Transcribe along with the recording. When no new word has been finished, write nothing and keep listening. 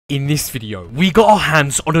In this video, we got our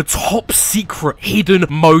hands on a top secret hidden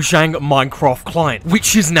Mojang Minecraft client,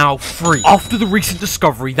 which is now free. After the recent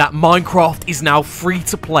discovery that Minecraft is now free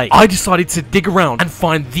to play, I decided to dig around and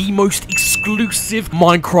find the most exclusive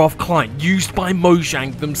Minecraft client used by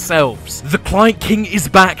Mojang themselves. The Client King is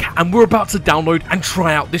back, and we're about to download and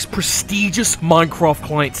try out this prestigious Minecraft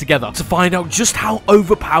client together to find out just how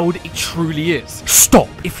overpowered it truly is. Stop!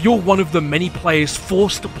 If you're one of the many players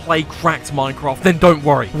forced to play cracked Minecraft, then don't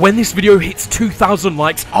worry. When this video hits 2,000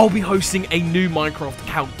 likes, I'll be hosting a new Minecraft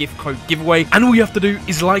account gift code giveaway, and all you have to do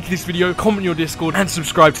is like this video, comment your Discord, and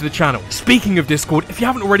subscribe to the channel. Speaking of Discord, if you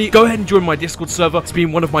haven't already, go ahead and join my Discord server. It's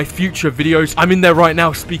been one of my future videos. I'm in there right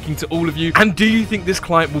now speaking to all of you. And do you think this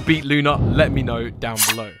client will beat Luna? Let me know down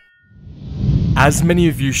below. As many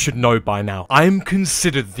of you should know by now, I am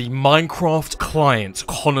considered the Minecraft client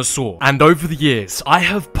connoisseur, and over the years, I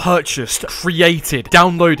have purchased, created,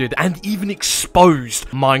 downloaded, and even exposed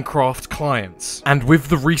Minecraft clients. And with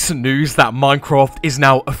the recent news that Minecraft is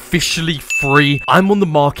now officially free, I'm on the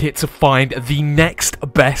market to find the next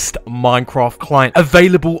best Minecraft client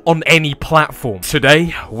available on any platform.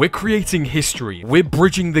 Today, we're creating history. We're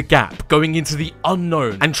bridging the gap, going into the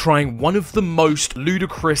unknown, and trying one of the most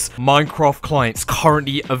ludicrous Minecraft clients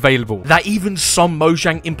currently available that even some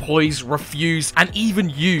Mojang employees refuse and even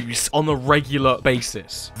use on a regular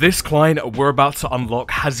basis. This client we're about to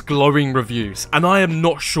unlock has glowing reviews, and I am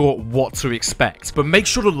not sure what to expect. But make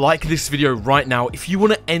sure to like this video right now if you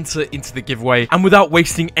want to enter into the giveaway, and without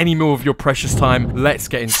wasting any more of your precious time, let's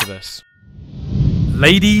get into this.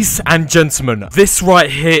 Ladies and gentlemen, this right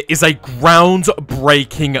here is a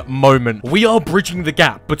groundbreaking moment. We are bridging the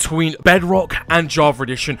gap between Bedrock and Java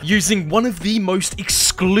Edition using one of the most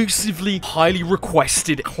exclusively highly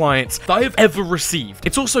requested clients that I have ever received.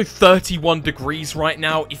 It's also 31 degrees right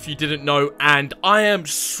now, if you didn't know, and I am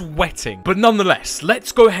sweating. But nonetheless,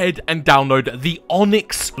 let's go ahead and download the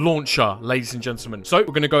Onyx launcher, ladies and gentlemen. So we're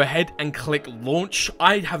going to go ahead and click launch.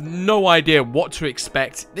 I have no idea what to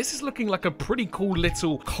expect. This is looking like a pretty cool little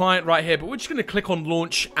client right here, but we're just going to click on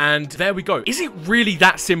launch, and there we go. Is it really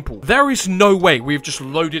that simple? There is no way we've just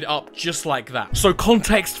loaded up just like that. So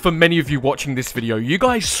context for many of you watching this video, you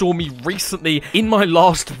guys saw me recently in my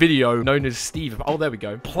last video known as Steve, oh there we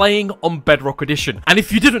go, playing on Bedrock Edition. And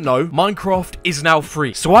if you didn't know, Minecraft is now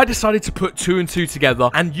free. So I decided to put two and two together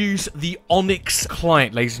and use the Onyx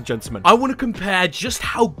client, ladies and gentlemen. I want to compare just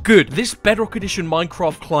how good this Bedrock Edition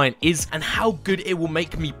Minecraft client is and how good it will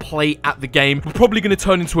make me play at the game. We're probably going to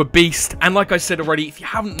turn into a beast, and like I said already, if you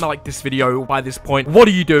haven't liked this video by this point, what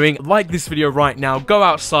are you doing? Like this video right now, go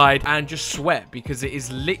outside and just sweat, because it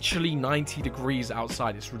is literally 90 degrees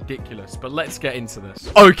outside. It's ridiculous. But let's get into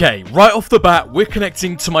this. Okay, right off the bat, we're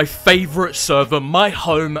connecting to my favorite server, my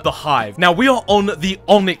home, the Hive. Now we are on the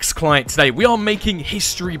Onyx client today. We are making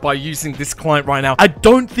history by using this client right now. I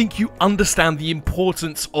don't think you understand the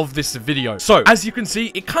importance of this video. So as you can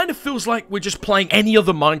see, it kind of feels like we're just playing any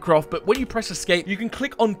other Minecraft, but when you press escape, you can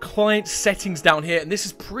click on client settings down here, and this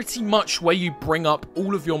is pretty much where you bring up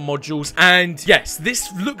all of your modules. And yes,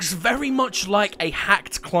 this looks very much like a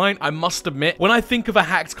hacked client, I must admit. When I think of a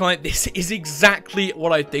hacked client, this is exactly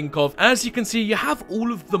what I think of. As you can see, you have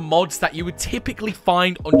all of the mods that you would typically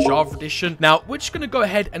find on Java Edition. Now we're just going to go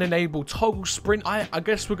ahead and enable toggle sprint. I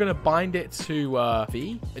guess we're going to bind it to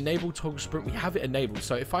V, enable toggle sprint. We have it enabled,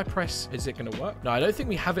 so if I press, is it going to work? No, I don't think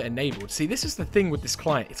we have it enabled. See, this is the thing with this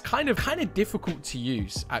client, it's kind of difficult to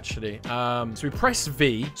use, actually. So we press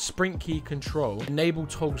V, sprint key control, enable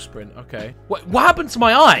toggle sprint. Okay, what happened to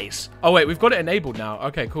my eyes? Oh wait, we've got it enabled now.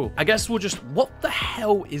 Okay, cool. I guess we'll just, what the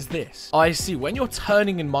hell is this? Oh, I see, when you're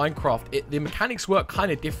turning in Minecraft, the mechanics work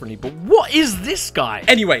kind of differently, but what is this guy?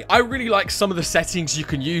 Anyway, I really like some of the settings you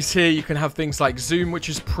can use here. You can have things like zoom, which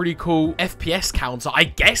is pretty cool. FPS counter, I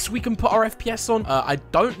guess we can put our FPS on. I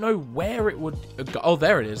don't know where it would go. Oh,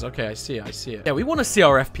 there it is. Okay, I see it. Yeah, we want to see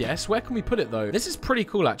our FPS. Where can we put it though? This is pretty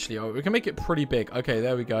cool, actually. Oh, we can make it pretty big. Okay,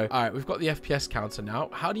 there we go. All right, we've got the FPS counter now.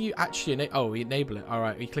 How do you actually enable? Oh, we enable it. All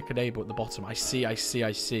right, we click enable at the bottom. I see.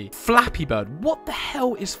 Flappy Bird. What the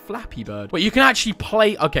hell is Flappy Bird? Wait, you can actually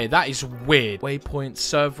play. Okay, that is weird. Waypoint,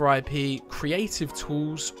 server IP, creative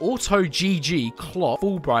tools, auto GG, clock,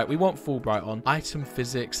 Fulbright. We want Fulbright on. Item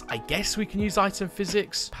physics. I guess we can use item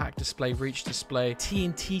physics. Pack display, reach display,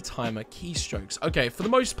 TNT timer, keystrokes. Okay, for the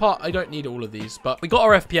most part, I don't need all of these, but we got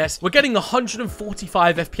our FPS. We're getting 100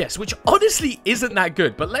 145 FPS, which honestly isn't that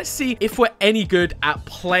good. But let's see if we're any good at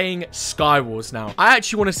playing Skywars now. I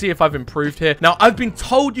actually want to see if I've improved here. Now, I've been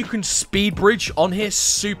told you can speed bridge on here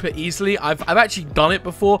super easily. I've actually done it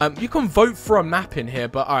before. You can vote for a map in here,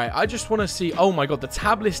 but all right, I just want to see. Oh my god, the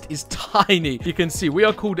tab list is tiny. You can see we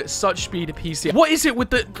are called SuchSpeed PC. What is it with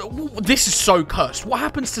the... This is so cursed. What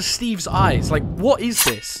happens to Steve's eyes? Like, what is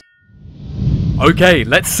this? Okay,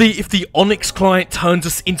 let's see if the Onyx client turns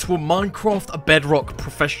us into a Minecraft Bedrock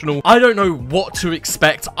professional. I don't know what to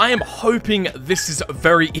expect. I am hoping this is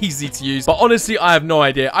very easy to use, but honestly, I have no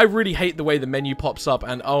idea. I really hate the way the menu pops up,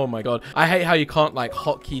 and oh my god, I hate how you can't like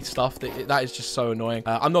hotkey stuff. That is just so annoying.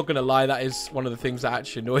 I'm not gonna lie, that is one of the things that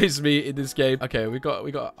actually annoys me in this game. Okay, we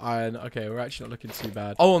got iron. Okay, we're actually not looking too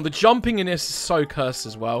bad. Oh, and the jumping in this is so cursed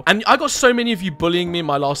as well. And I got so many of you bullying me in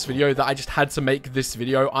my last video that I just had to make this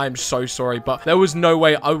video. I am so sorry, but there was no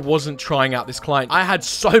way I wasn't trying out this client. I had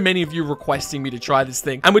so many of you requesting me to try this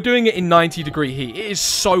thing, and we're doing it in 90-degree heat. It is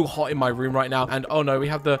so hot in my room right now, and oh no, we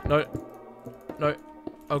have the no,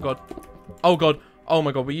 oh god, oh god, oh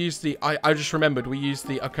my god, we used the I just remembered we used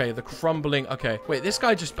the the crumbling. Okay, wait, this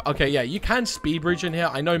guy just yeah, you can speed bridge in here.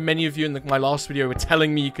 I know many of you in my last video were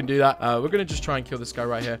telling me you can do that. We're gonna just try and kill this guy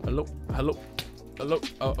right here. Hello.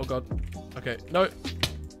 Oh god. Okay, no.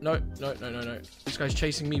 No. This guy's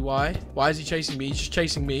chasing me. Why? Why is he chasing me? He's just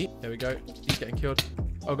chasing me. There we go. He's getting killed.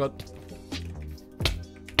 Oh, God.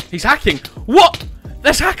 He's hacking. What?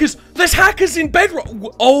 There's hackers. There's hackers in Bedrock.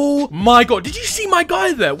 Oh, my God. Did you see my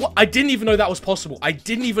guy there? What? I didn't even know that was possible. I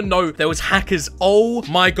didn't even know there was hackers. Oh,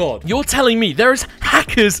 my God. You're telling me there is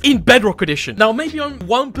hackers in Bedrock Edition. Now, maybe I'm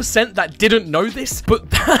 1% that didn't know this, but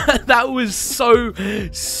that was so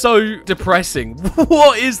depressing.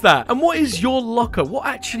 What is that? And what is your locker? What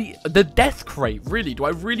actually... The death crate. Really? Do I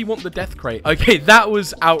really want the death crate? Okay, that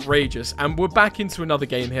was outrageous. And we're back into another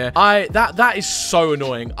game here. That is so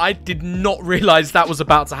annoying. I did not realize that was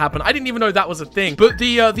about to happen. I didn't even know that was a thing. But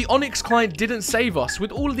the Onyx client didn't save us.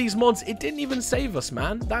 With all of these mods, it didn't even save us,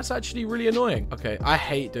 man. That's actually really annoying. Okay, I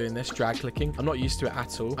hate doing this drag clicking. I'm not used to it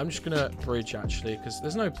at all. I'm just gonna bridge actually, because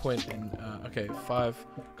there's no point in okay, 5.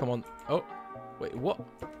 Come on. Oh, wait, what?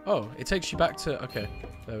 Oh, it takes you back to... Okay,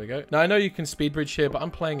 there we go. Now, I know you can speed bridge here, but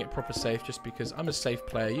I'm playing it proper safe just because I'm a safe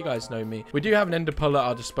player. You guys know me. We do have an ender pearl at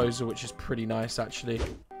our disposal, which is pretty nice, actually.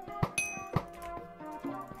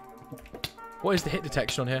 What is the hit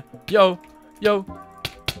detection on here? Yo.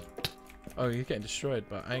 Oh, you're getting destroyed,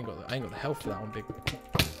 but I ain't got the health for that one, big.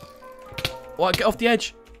 What? Get off the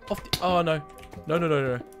edge. Oh, no.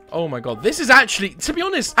 No. Oh my god, this is actually, to be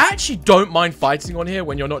honest, I actually don't mind fighting on here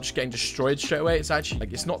when you're not just getting destroyed straight away. It's actually,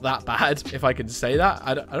 like, it's not that bad, if I can say that.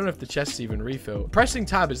 I don't know if the chests even refill. Pressing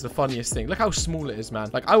tab is the funniest thing. Look how small it is, man.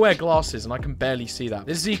 Like, I wear glasses and I can barely see that.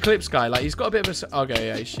 This is the Eclipse guy. Like, he's got a bit of a... Okay,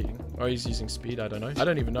 yeah, he's cheating. Or he's using speed, I don't know. I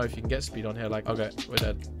don't even know if you can get speed on here. Like, okay, we're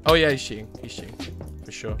dead. Oh yeah, he's cheating. He's cheating,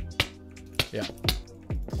 for sure. Yeah.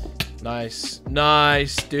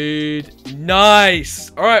 Nice, dude. Nice.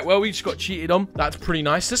 All right, well, we just got cheated on. That's pretty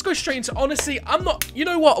nice. Let's go straight into... Honestly, I'm not... You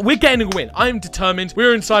know what? We're getting a win. I'm determined.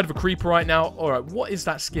 We're inside of a creeper right now. All right, what is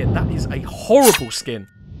that skin? That is a horrible skin.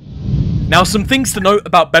 Now, some things to note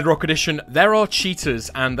about Bedrock Edition. There are cheaters,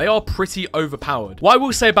 and they are pretty overpowered. What I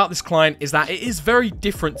will say about this client is that it is very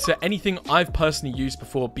different to anything I've personally used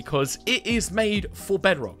before because it is made for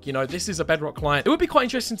Bedrock. You know, this is a Bedrock client. It would be quite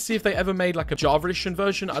interesting to see if they ever made like a Java Edition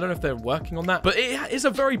version. I don't know if they're working on that, but it is a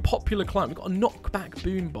very popular client. We've got a knockback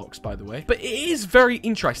boombox, by the way, but it is very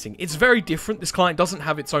interesting. It's very different. This client doesn't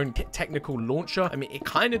have its own technical launcher. I mean, it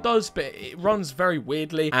kind of does, but it runs very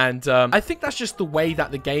weirdly, and I think that's just the way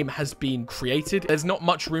that the game has been created. There's not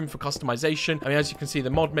much room for customization. I mean, as you can see,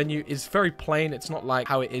 the mod menu is very plain. It's not like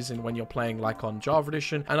how it is in when you're playing like on Java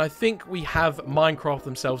Edition, and I think we have Minecraft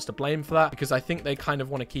themselves to blame for that because I think they kind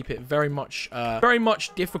of want to keep it very much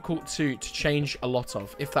difficult to change a lot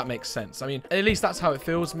of, if that makes sense. I mean, at least that's how it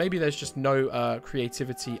feels. Maybe there's just no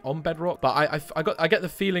creativity on Bedrock, but I get the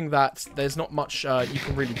feeling that there's not much you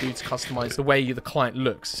can really do to customize the way the client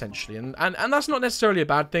looks, essentially, and that's not necessarily a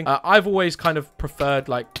bad thing. I've always kind of preferred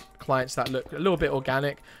like clients that look a little bit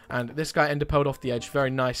organic, and this guy enderpearled off the edge.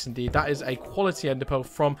 Very nice indeed. That is a quality enderpearl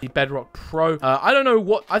from the Bedrock Pro. I don't know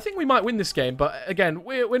what... I think we might win this game, but again,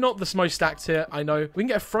 we're not the most stacked here. I know. We can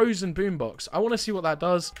get a frozen boombox. I want to see what that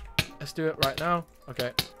does. Let's do it right now.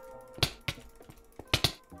 Okay.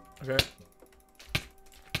 Are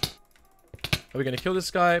we going to kill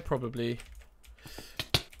this guy? Probably.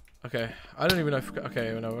 Okay. I don't even know if...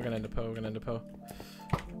 Okay, no, we're going to enderpearl.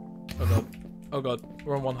 Oh, God. Oh, God.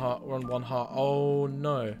 We're on 1 heart. Oh,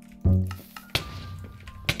 no.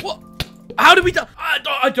 What? How did we die?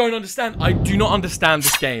 I don't understand. I do not understand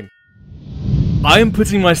this game. I am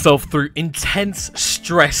putting myself through intense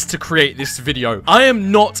stress to create this video. I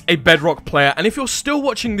am not a Bedrock player, and if you're still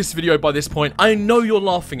watching this video by this point, I know you're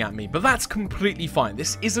laughing at me, but that's completely fine.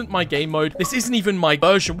 This isn't my game mode. This isn't even my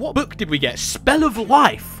version. What book did we get? Spell of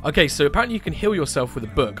Life. Okay, so apparently you can heal yourself with a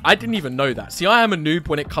book. I didn't even know that. See, I am a noob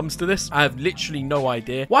when it comes to this. I have literally no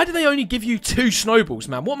idea. Why do they only give you 2 snowballs,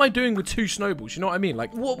 man? What am I doing with 2 snowballs? You know what I mean?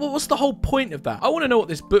 Like, what's the whole point of that? I want to know what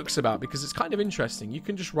this book's about because it's kind of interesting. You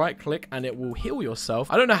can just right click and it will heal yourself.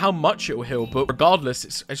 I don't know how much it will heal, but regardless,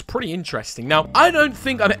 it's pretty interesting. Now, I don't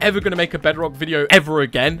think I'm ever going to make a Bedrock video ever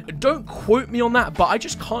again. Don't quote me on that, but I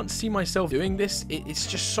just can't see myself doing this. It's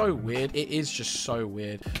just so weird. It is just so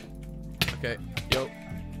weird. Okay, yo.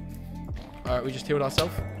 All right, we just healed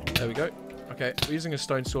ourselves. There we go. Okay, we're using a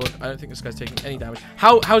stone sword. I don't think this guy's taking any damage.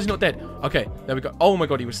 How is he not dead? Okay, there we go. Oh my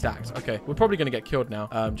god, he was stacked. Okay, we're probably going to get killed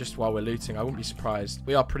now, just while we're looting. I wouldn't be surprised.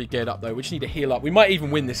 We are pretty geared up, though. We just need to heal up. We might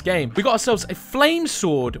even win this game. We got ourselves a flame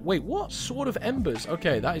sword. Wait, what? Sword of Embers.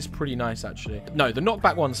 Okay, that is pretty nice, actually. No, the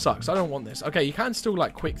knockback one sucks. I don't want this. Okay, you can still,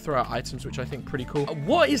 like, quick throw out items, which I think pretty cool.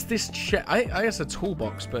 What is this chest? I guess a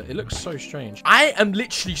toolbox, but it looks so strange. I am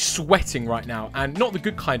literally sweating right now, and not the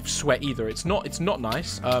good kind of sweat either. It's not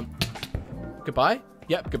nice. Goodbye.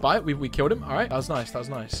 Yep, goodbye. We killed him. All right, that was nice. That was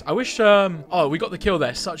nice. I wish, oh, we got the kill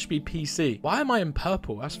there. SuchSpeed PC. Why am I in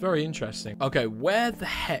purple? That's very interesting. Okay, where the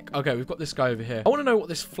heck? Okay, we've got this guy over here. I want to know what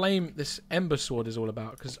this ember sword is all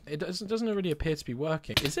about because it doesn't really appear to be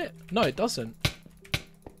working. Is it? No, it doesn't.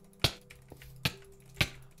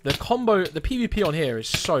 The combo, the PvP on here is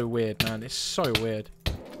so weird, man. It's so weird.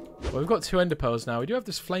 Well, we've got 2 ender pearls now. We do have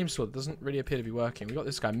this flame sword that doesn't really appear to be working. We got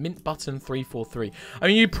this guy, Mint Button 343. I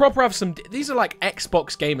mean, you proper have some... These are like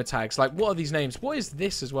Xbox gamer tags. Like, what are these names? What is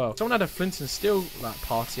this as well? Someone had a flint and steel like,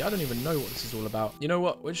 party. I don't even know what this is all about. You know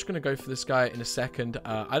what? We're just going to go for this guy in a second.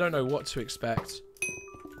 I don't know what to expect.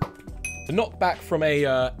 The knockback from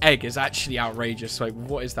a egg is actually outrageous. Like,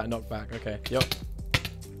 what is that knockback? Okay, yep.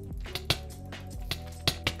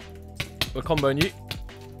 We're comboing you.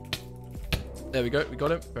 There we go. We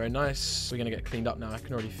got him. Very nice. We're going to get cleaned up now. I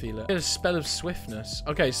can already feel it. Get a spell of swiftness.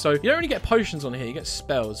 Okay, so you don't really get potions on here. You get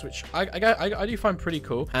spells, which I do find pretty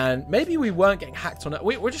cool. And maybe we weren't getting hacked on it.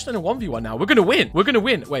 We're just in a 1v1 now. We're going to win. We're going to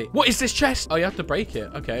win. Wait, what is this chest? Oh, you have to break it.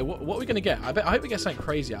 Okay, what are we going to get? I hope we get something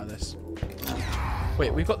crazy out of this.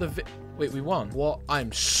 Wait, we've got the... Wait, we won. What?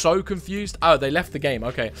 I'm so confused. Oh, they left the game.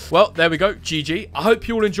 Okay. Well, there we go. GG. I hope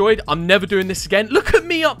you all enjoyed. I'm never doing this again. Look at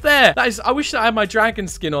me up there. That is... I wish that I had my dragon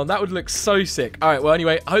skin on. That would look so sick. All right. Well,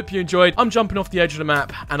 anyway, I hope you enjoyed. I'm jumping off the edge of the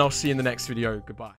map, and I'll see you in the next video. Goodbye.